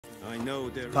I know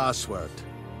there Password.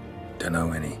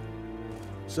 Dunno any.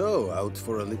 So, out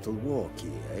for a little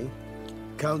walkie, eh?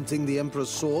 Counting the Emperor's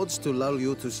swords to lull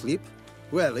you to sleep?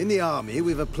 Well, in the army,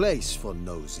 we've a place for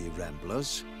nosy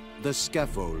ramblers. The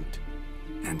scaffold.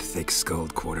 And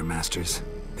thick-skulled quartermasters.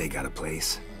 They got a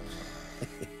place.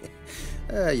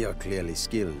 You're clearly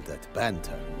skilled at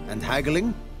banter. And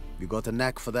haggling? You got a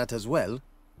knack for that as well?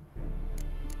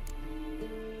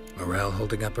 Morale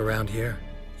holding up around here?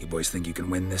 You boys think you can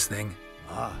win this thing?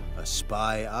 Ah, a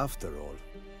spy after all.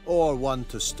 Or one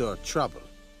to stir trouble.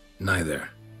 Neither.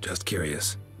 Just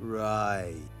curious.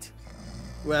 Right.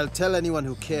 Well, tell anyone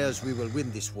who cares we will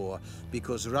win this war,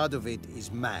 because Radovid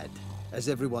is mad, as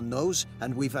everyone knows,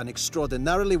 and we've an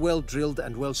extraordinarily well-drilled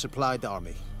and well-supplied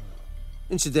army.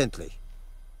 Incidentally,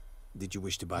 did you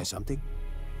wish to buy something?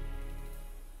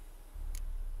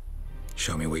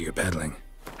 Show me what you're peddling.